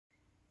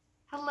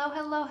Hello,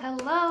 hello,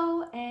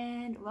 hello,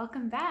 and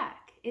welcome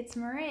back. It's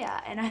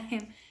Maria, and I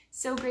am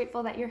so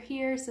grateful that you're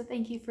here. So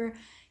thank you for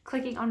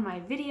clicking on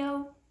my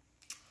video.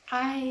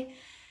 I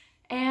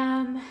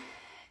am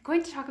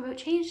going to talk about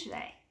change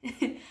today.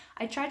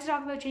 I tried to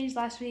talk about change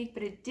last week,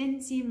 but it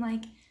didn't seem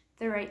like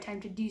the right time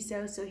to do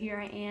so. So here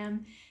I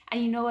am.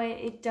 And you know what?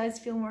 It does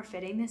feel more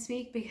fitting this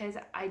week because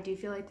I do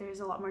feel like there's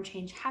a lot more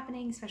change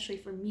happening, especially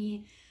for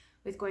me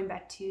with going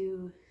back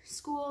to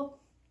school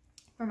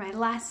for my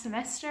last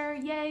semester,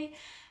 yay,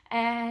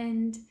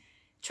 and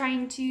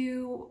trying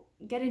to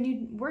get a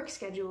new work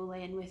schedule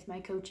in with my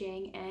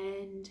coaching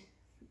and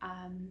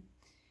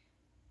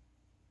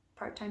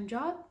part-time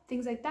job,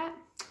 things like that.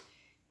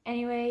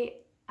 Anyway,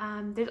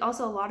 there's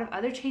also a lot of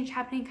other change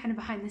happening kind of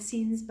behind the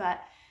scenes, but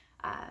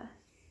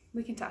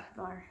we can talk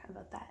more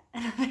about that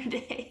another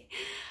day.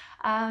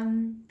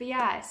 But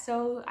yeah,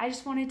 so I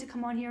just wanted to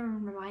come on here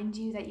and remind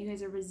you that you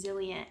guys are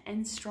resilient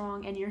and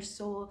strong, and your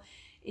soul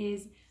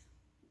is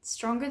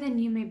stronger than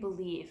you may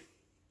believe,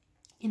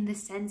 in the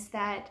sense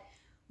that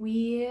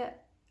we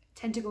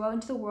tend to go out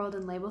into the world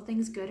and label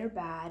things good or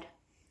bad,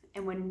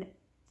 and when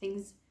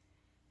things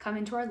come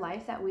into our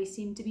life that we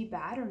seem to be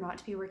bad or not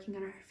to be working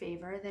in our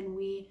favor, then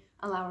we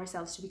allow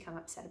ourselves to become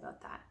upset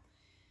about that.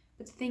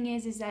 But the thing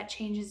is that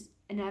change is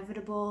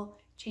inevitable.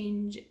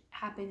 Change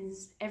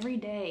happens every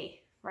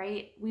day,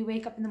 right? We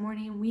wake up in the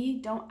morning and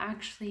we don't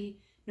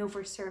actually know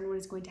for certain what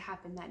is going to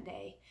happen that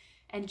day,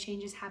 and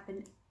changes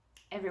happen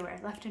everywhere,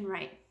 left and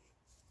right.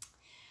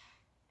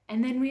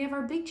 And then we have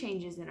our big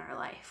changes in our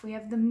life. We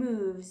have the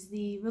moves,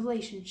 the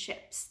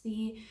relationships,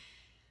 the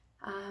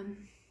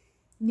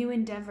new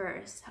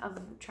endeavors of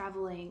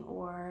traveling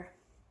or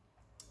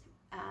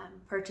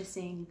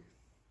purchasing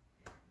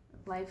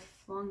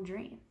lifelong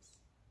dreams,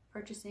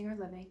 purchasing or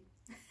living.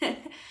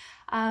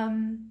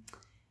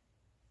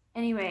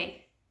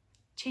 Anyway,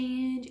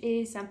 change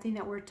is something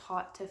that we're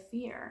taught to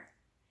fear,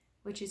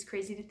 which is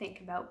crazy to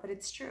think about, but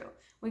it's true.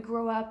 We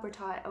grow up, we're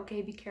taught,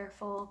 okay, be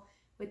careful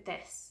with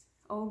this.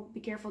 Oh, be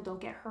careful, don't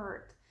get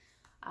hurt.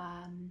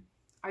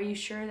 Are you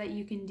sure that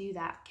you can do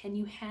that? Can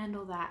you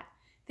handle that?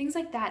 Things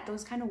like that,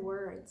 those kind of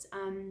words.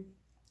 I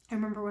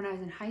remember when I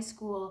was in high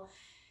school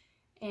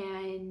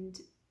and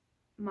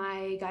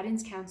my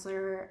guidance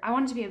counselor, I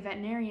wanted to be a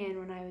veterinarian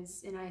when I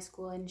was in high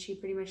school, and she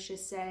pretty much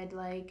just said,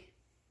 like,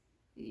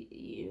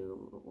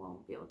 you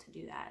won't be able to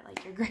do that.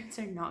 Like, your grades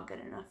are not good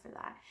enough for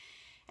that.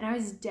 And I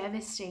was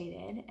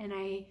devastated, and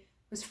I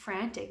was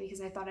frantic because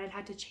I thought I'd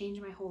had to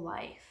change my whole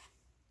life.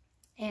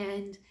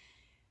 And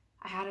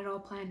I had it all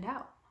planned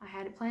out. I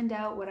had it planned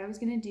out what I was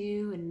going to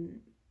do and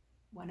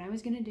when I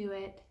was going to do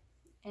it.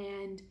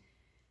 And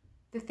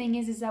the thing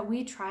is that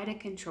we try to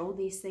control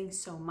these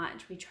things so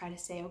much. We try to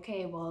say,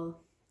 okay,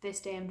 well, this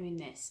day I'm doing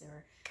this,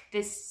 or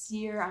this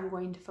year I'm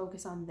going to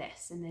focus on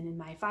this, and then in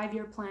my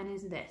 5-year plan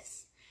is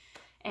this.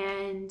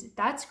 And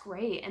that's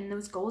great, and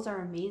those goals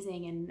are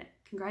amazing, and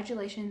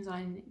congratulations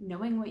on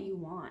knowing what you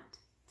want,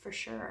 for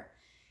sure.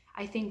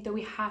 I think that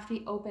we have to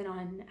be open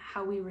on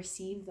how we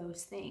receive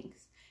those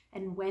things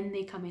and when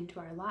they come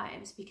into our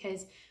lives,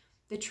 because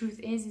the truth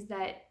is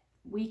that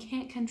we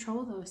can't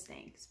control those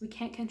things. We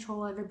can't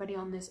control everybody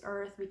on this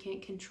earth. We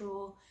can't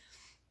control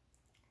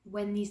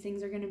when these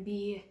things are going to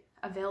be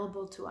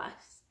available to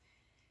us,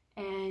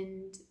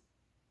 and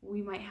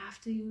we might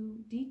have to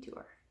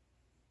detour.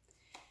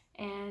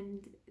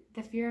 And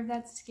the fear of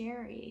that's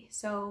scary.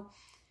 So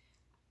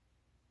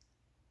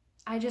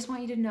I just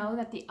want you to know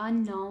that the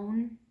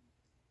unknown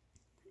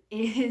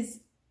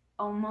is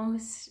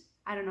almost,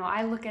 I don't know,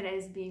 I look at it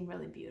as being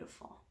really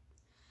beautiful.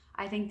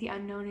 I think the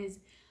unknown is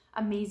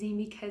amazing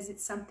because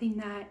it's something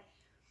that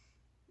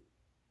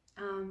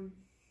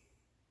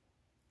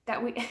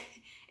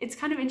it's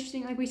kind of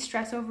interesting. Like, we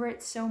stress over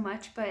it so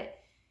much, but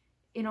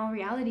in all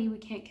reality, we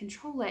can't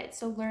control it.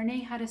 So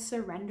learning how to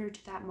surrender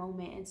to that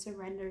moment and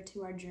surrender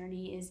to our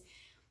journey is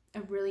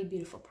a really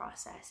beautiful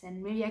process.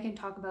 And maybe I can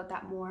talk about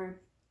that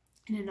more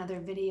in another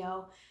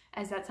video,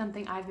 as that's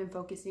something I've been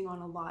focusing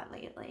on a lot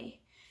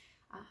lately.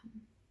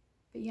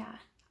 But yeah,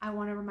 I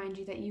want to remind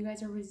you that you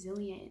guys are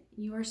resilient.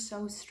 You are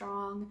so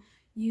strong.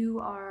 You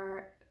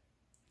are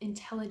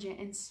intelligent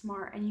and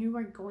smart, and you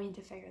are going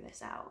to figure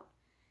this out.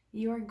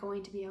 You are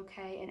going to be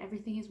okay, and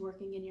everything is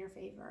working in your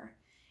favor.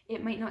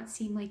 It might not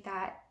seem like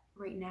that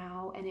right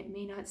now, and it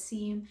may not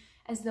seem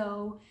as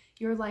though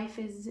your life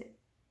is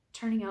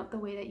turning out the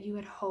way that you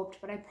had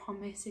hoped, but I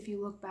promise if you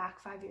look back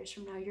 5 years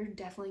from now, you're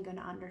definitely going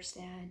to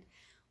understand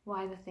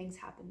why the things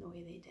happened the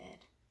way they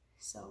did.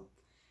 So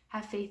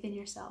have faith in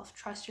yourself,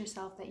 trust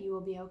yourself that you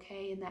will be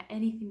okay, and that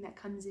anything that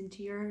comes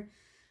onto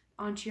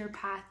your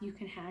path you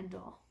can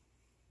handle.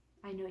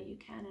 I know you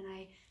can, and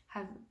I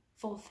have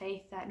full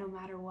faith that no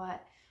matter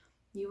what,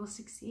 you will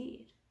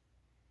succeed.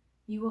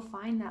 You will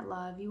find that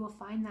love, you will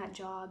find that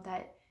job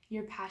that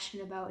you're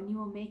passionate about, and you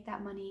will make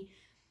that money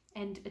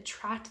and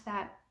attract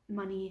that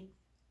money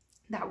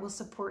that will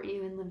support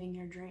you in living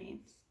your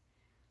dreams.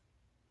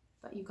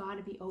 But you got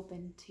to be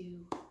open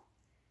to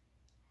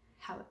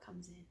how it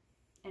comes in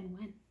and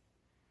when.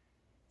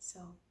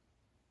 So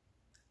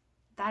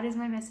that is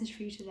my message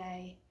for you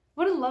today.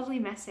 What a lovely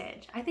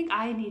message. I think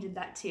I needed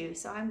that too.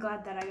 So I'm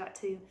glad that I got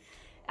to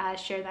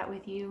share that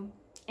with you.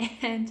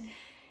 And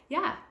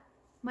yeah,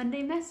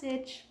 Monday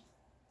message.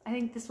 I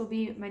think this will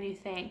be my new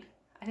thing.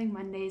 I think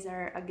Mondays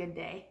are a good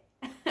day.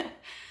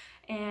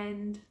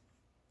 And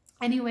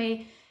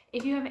anyway,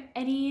 if you have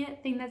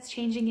anything that's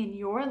changing in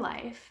your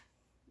life,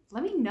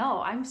 let me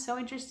know. I'm so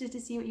interested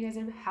to see what you guys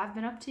have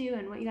been up to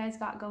and what you guys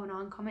got going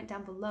on. Comment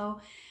down below.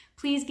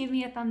 Please give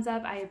me a thumbs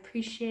up. I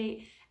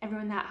appreciate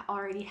everyone that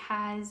already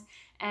has.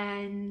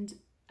 And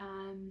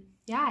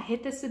yeah,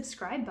 hit the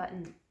subscribe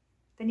button.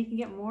 Then you can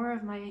get more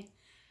of my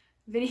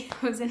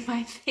videos and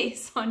my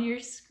face on your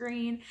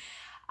screen.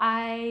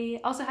 I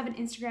also have an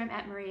Instagram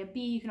at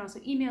mooreabea. You can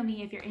also email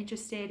me if you're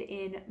interested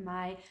in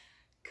my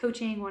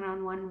coaching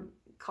one-on-one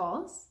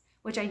calls,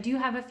 which I do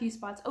have a few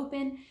spots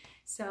open.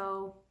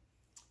 So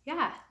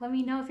yeah, let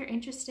me know if you're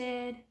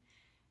interested.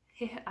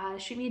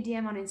 Shoot me a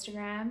DM on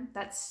Instagram.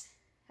 That's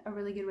a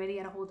really good way to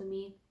get a hold of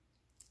me.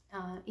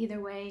 Either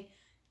way,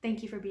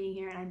 thank you for being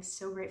here, and I'm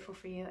so grateful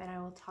for you, and I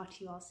will talk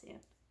to you all soon.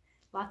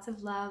 Lots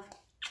of love.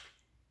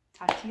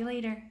 Talk to you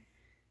later.